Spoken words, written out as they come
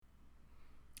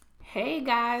Hey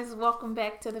guys, welcome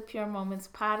back to the Pure Moments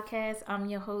podcast. I'm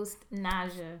your host,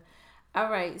 Naja. All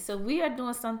right, so we are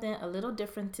doing something a little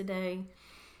different today.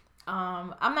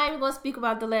 I'm not even going to speak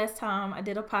about the last time I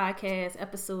did a podcast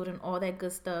episode and all that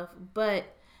good stuff, but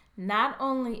not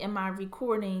only am I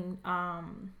recording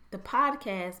the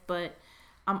podcast, but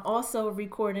I'm also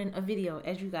recording a video,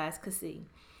 as you guys could see.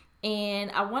 And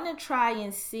I want to try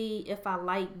and see if I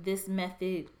like this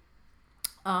method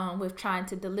with trying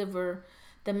to deliver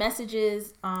the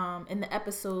messages in the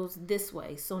episodes this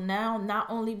way. So now not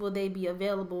only will they be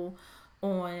available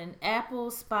on Apple,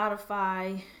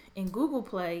 Spotify, and Google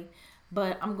Play,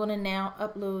 but I'm going to now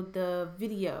upload the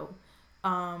video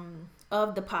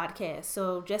of the podcast.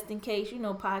 So just in case,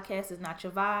 podcast is not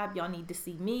your vibe, y'all need to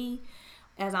see me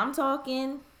as I'm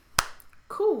talking.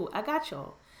 Cool, I got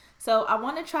y'all. So I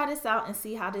want to try this out and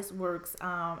see how this works.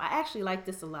 I actually like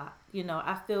this a lot.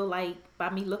 I feel like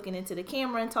by me looking into the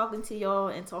camera and talking to y'all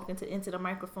and talking into the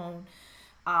microphone,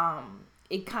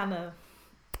 it kind of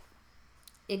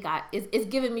it's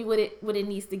giving me what it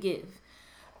needs to give.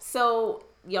 So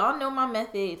y'all know my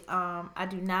method. I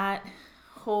do not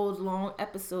hold long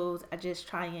episodes. I just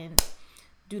try and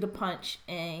do the punch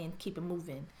and keep it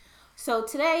moving. So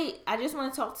today I just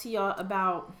want to talk to y'all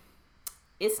about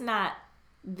it's not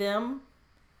them,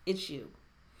 it's you.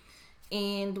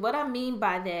 And what I mean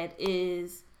by that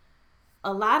is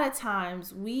a lot of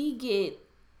times we get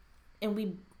and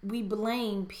we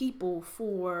blame people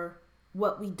for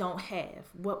what we don't have,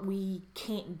 what we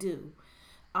can't do.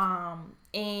 And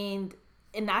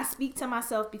I speak to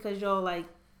myself because y'all, like,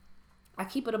 I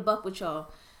keep it a buck with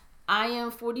y'all. I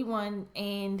am 41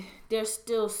 and there's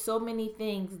still so many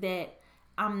things that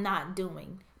I'm not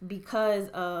doing because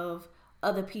of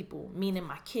other people, meaning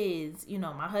my kids,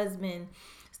 my husband,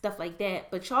 stuff like that.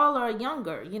 But y'all are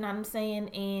younger, you know what I'm saying?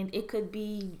 And it could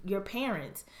be your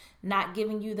parents not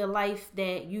giving you the life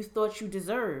that you thought you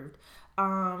deserved.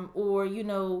 Or,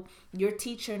 your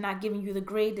teacher not giving you the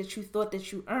grade that you thought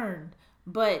that you earned.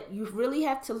 But you really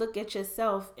have to look at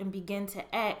yourself and begin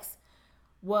to ask,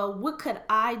 well, what could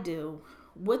I do?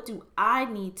 What do I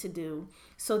need to do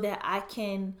so that I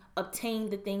can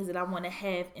obtain the things that I want to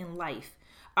have in life?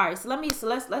 All right, so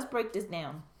let's break this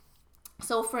down.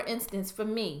 So for instance, for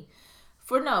me,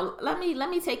 let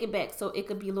me take it back so it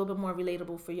could be a little bit more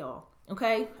relatable for y'all.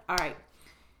 Okay? All right.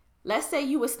 Let's say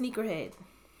you a sneakerhead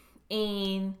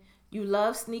and you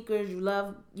love sneakers, you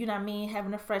love,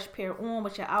 having a fresh pair on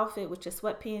with your outfit, with your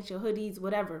sweatpants, your hoodies,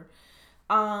 whatever.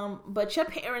 But your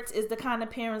parents is the kind of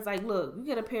parents like, look, you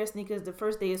get a pair of sneakers the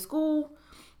first day of school,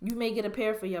 you may get a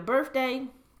pair for your birthday,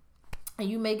 and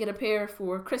you may get a pair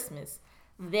for Christmas.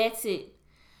 That's it.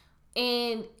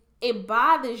 And it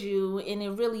bothers you and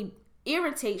it really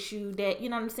irritates you that,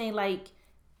 like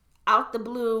out the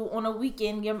blue on a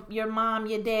weekend, your mom,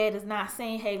 your dad is not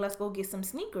saying, hey, let's go get some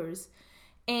sneakers.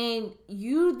 And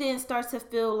you then start to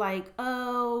feel like,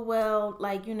 oh, well,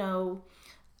 like,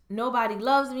 nobody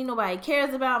loves me, nobody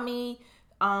cares about me,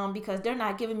 because they're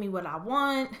not giving me what I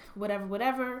want,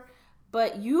 whatever.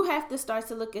 But you have to start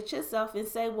to look at yourself and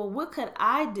say, well, what could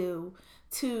I do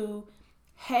to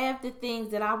have the things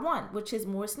that I want, which is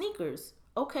more sneakers?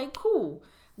 Okay, cool.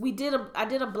 I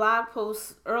did a blog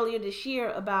post earlier this year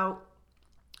about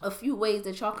a few ways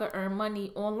that y'all could earn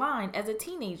money online as a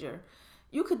teenager.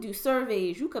 You could do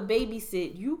surveys, you could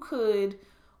babysit, you could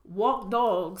walk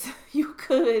dogs, you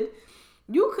could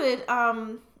you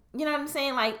know what I'm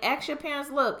saying, like ask your parents,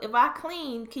 look, if I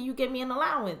clean, can you give me an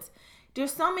allowance?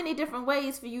 There's so many different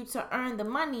ways for you to earn the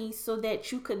money so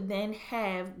that you could then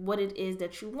have what it is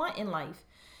that you want in life.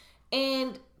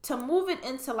 And to move it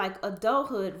into like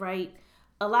adulthood, right?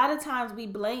 A lot of times we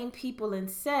blame people and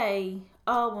say,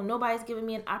 oh, well, nobody's giving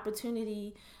me an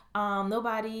opportunity.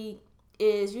 Nobody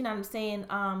is,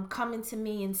 coming to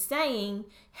me and saying,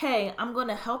 hey, I'm going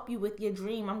to help you with your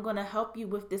dream. I'm going to help you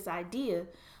with this idea.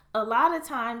 A lot of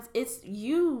times it's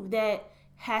you that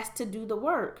has to do the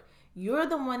work. You're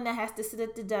the one that has to sit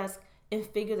at the desk and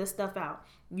figure the stuff out.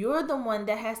 You're the one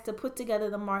that has to put together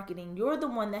the marketing. You're the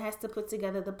one that has to put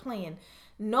together the plan.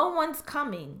 No one's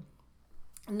coming.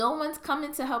 No one's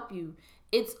coming to help you.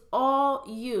 It's all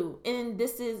you. And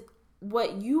this is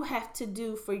what you have to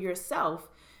do for yourself.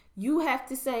 You have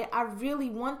to say, I really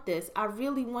want this. I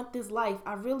really want this life.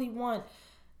 I really want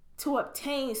to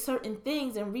obtain certain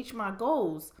things and reach my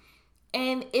goals.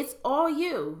 And it's all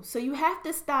you. So you have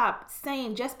to stop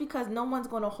saying just because no one's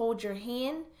going to hold your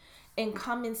hand and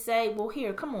come and say, well,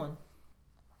 here, come on.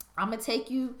 I'm going to take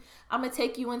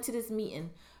you into this meeting.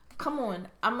 Come on.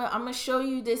 I'm going to show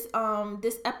you this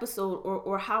episode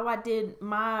or how I did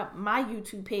my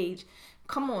YouTube page.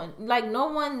 Come on. Like no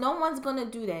one's going to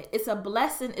do that. It's a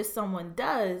blessing if someone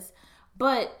does,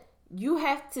 but you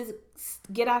have to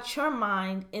get out your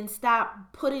mind and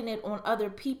stop putting it on other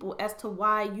people as to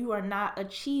why you are not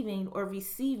achieving or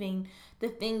receiving the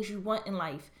things you want in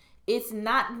life. It's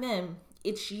not them,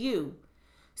 it's you.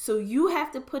 So you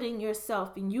have to put in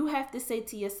yourself, and you have to say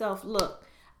to yourself, look,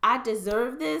 I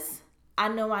deserve this. I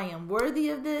know I am worthy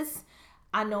of this.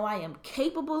 I know I am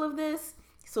capable of this.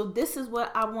 So this is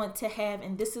what I want to have,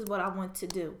 and this is what I want to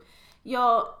do.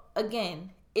 Y'all,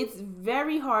 again, it's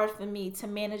very hard for me to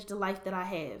manage the life that I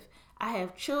have. I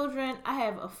have children. I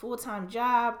have a full-time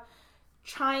job,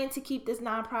 trying to keep this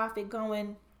nonprofit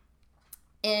going.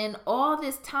 And all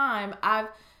this time,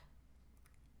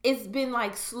 it's been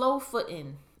like slow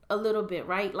footing a little bit,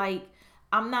 right? Like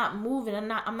I'm not moving.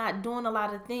 I'm not doing a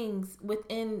lot of things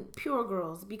within Pure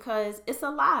Girls because it's a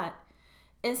lot.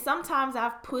 And sometimes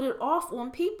I've put it off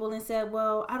on people and said,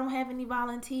 well, I don't have any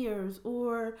volunteers,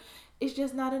 or it's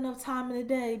just not enough time in the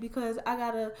day because I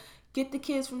got to get the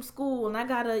kids from school and I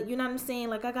got to, you know what I'm saying?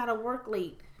 Like I got to work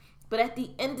late. But at the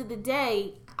end of the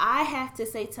day, I have to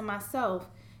say to myself,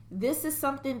 this is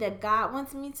something that God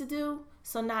wants me to do.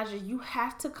 So Naja, you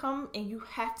have to come and you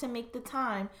have to make the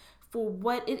time for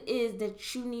what it is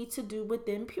that you need to do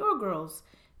within Pure Girls.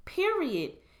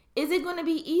 Period. Is it going to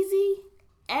be easy?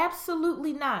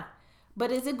 Absolutely not.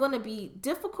 But is it going to be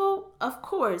difficult? Of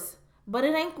course. But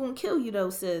it ain't going to kill you though,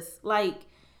 sis. Like,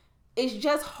 it's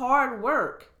just hard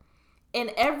work.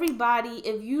 And everybody,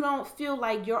 if you don't feel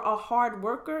like you're a hard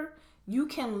worker, you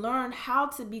can learn how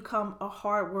to become a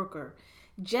hard worker.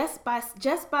 Just by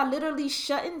literally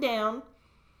shutting down,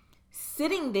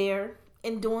 sitting there,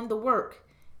 and doing the work.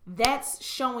 That's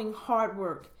showing hard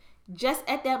work. Just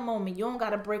at that moment, you don't got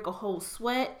to break a whole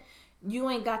sweat. You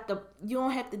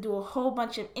don't have to do a whole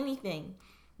bunch of anything.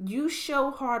 You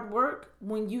show hard work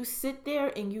when you sit there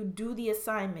and you do the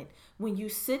assignment. When you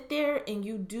sit there and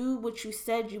you do what you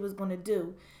said you was going to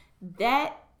do.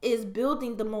 That is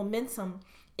building the momentum,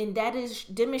 and that is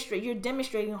you're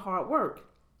demonstrating hard work.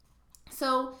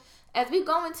 So as we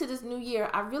go into this new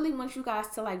year, I really want you guys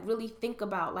to like really think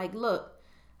about like, look,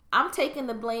 I'm taking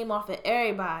the blame off of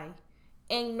everybody.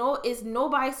 It's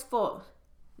nobody's fault.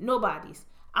 Nobody's.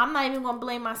 I'm not even gonna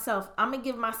blame myself. I'm gonna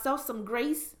give myself some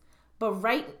grace,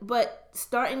 but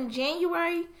starting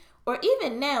January or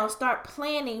even now, start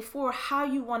planning for how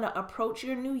you want to approach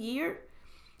your new year.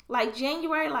 Like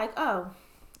January, like, oh,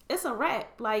 it's a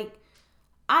wrap. Like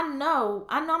I know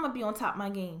I'm gonna be on top of my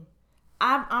game.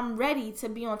 I'm ready to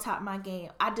be on top of my game.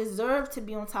 I deserve to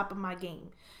be on top of my game.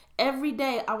 Every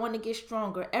day I want to get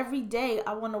stronger. Every day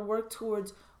I want to work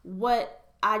towards what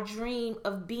I dream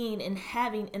of being and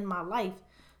having in my life.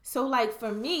 So like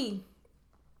for me,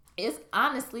 it's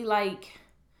honestly like,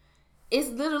 it's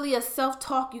literally a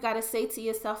self-talk you got to say to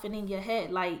yourself and in your head.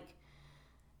 Like,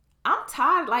 I'm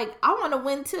tired. Like, I want to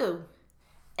win too.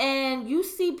 And you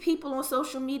see people on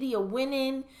social media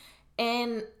winning,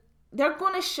 and they're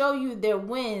going to show you their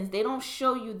wins. They don't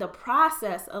show you the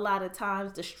process a lot of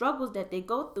times, the struggles that they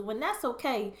go through. And that's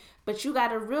okay. But you got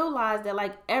to realize that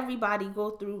like everybody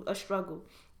go through a struggle.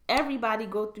 Everybody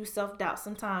go through self-doubt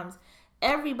sometimes.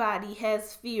 Everybody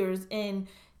has fears and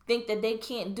think that they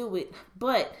can't do it.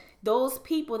 But those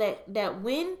people that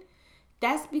win,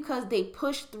 that's because they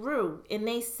pushed through and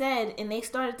they said, and they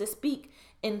started to speak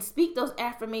those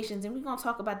affirmations. And we're going to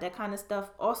talk about that kind of stuff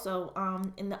also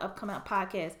in the upcoming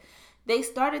podcast. They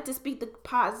started to speak the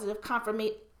positive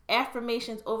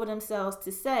affirmations over themselves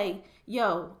to say,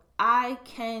 yo, I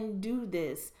can do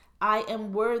this. I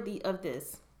am worthy of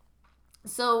this.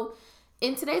 So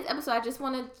in today's episode, I just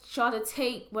wanted y'all to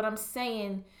take what I'm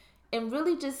saying and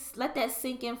really just let that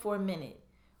sink in for a minute.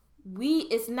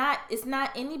 It's not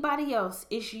anybody else.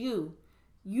 It's you.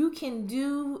 You can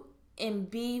do and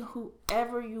be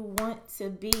whoever you want to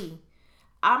be.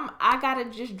 I gotta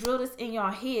just drill this in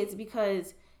y'all heads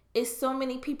because it's so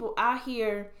many people out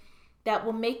here that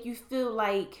will make you feel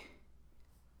like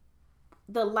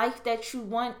the life that you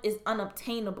want is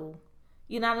unobtainable.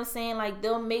 You know what I'm saying? Like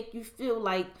they'll make you feel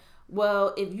like,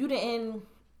 well, if you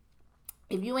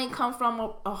ain't come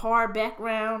from a hard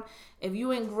background, if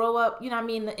you ain't grow up, you know what I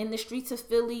mean, in the streets of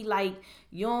Philly, like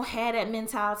you don't have that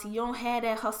mentality, you don't have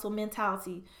that hustle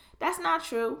mentality. That's not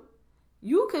true.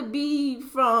 You could be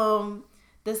from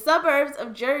the suburbs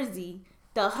of Jersey,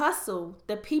 the hustle,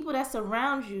 the people that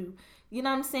surround you. You know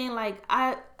what I'm saying? Like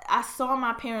I saw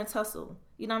my parents hustle.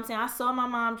 You know what I'm saying? I saw my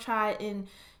mom try and,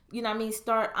 you know what I mean,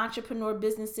 start entrepreneur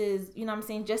businesses, you know what I'm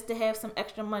saying, just to have some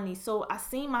extra money. So I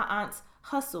seen my aunts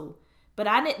hustle. But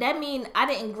that mean I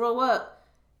didn't grow up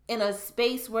in a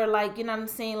space where, like, you know what I'm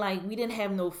saying, like we didn't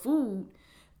have no food.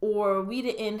 or we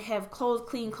didn't have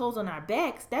clean clothes on our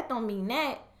backs, that don't mean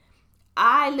that.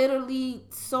 I literally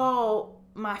saw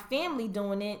my family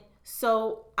doing it,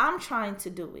 so I'm trying to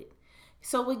do it.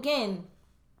 So again,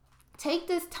 take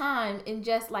this time and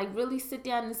just like really sit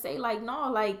down and say like,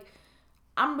 no, like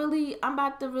I'm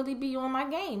about to really be on my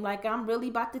game. Like I'm really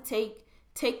about to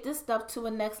take this stuff to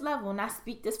a next level. And I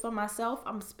speak this for myself.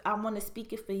 I want to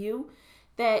speak it for you,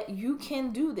 that you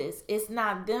can do this. It's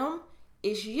not them,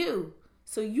 it's you.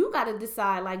 So you got to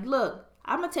decide like, look,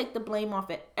 I'm going to take the blame off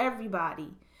of everybody.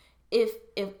 If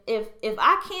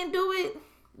I can't do it,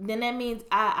 then that means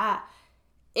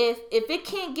if it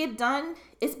can't get done,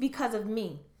 it's because of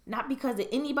me, not because of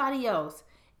anybody else.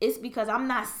 It's because I'm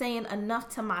not saying enough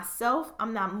to myself.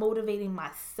 I'm not motivating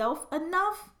myself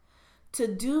enough to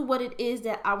do what it is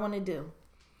that I want to do.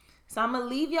 So I'm going to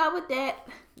leave y'all with that.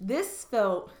 This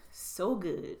felt so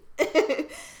good.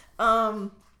 I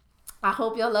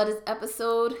hope y'all love this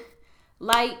episode.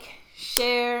 Like,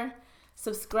 share,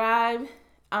 subscribe.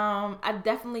 I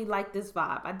definitely like this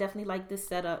vibe. I definitely like this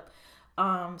setup.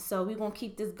 So we're going to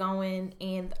keep this going,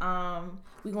 and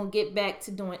we're going to get back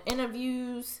to doing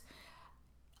interviews,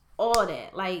 all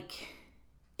that. Like,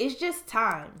 it's just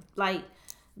time. Like,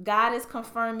 God is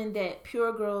confirming that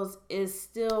Pure Girls is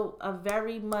still a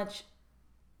very much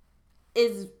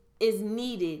is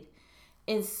needed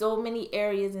in so many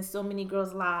areas and so many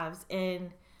girls' lives,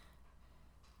 and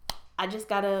I just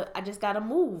gotta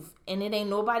move, and it ain't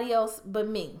nobody else but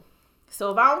me.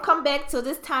 So if I don't come back till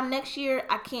this time next year,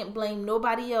 I can't blame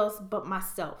nobody else but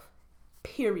myself.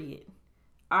 Period.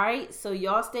 All right. So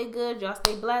y'all stay good. Y'all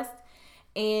stay blessed,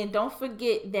 and don't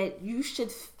forget that you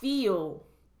should feel,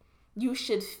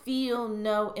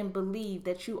 know, and believe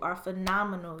that you are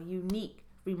phenomenal, unique,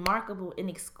 remarkable, and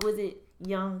exquisite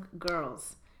young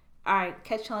girls. All right.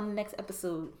 Catch you on the next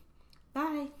episode.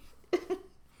 Bye.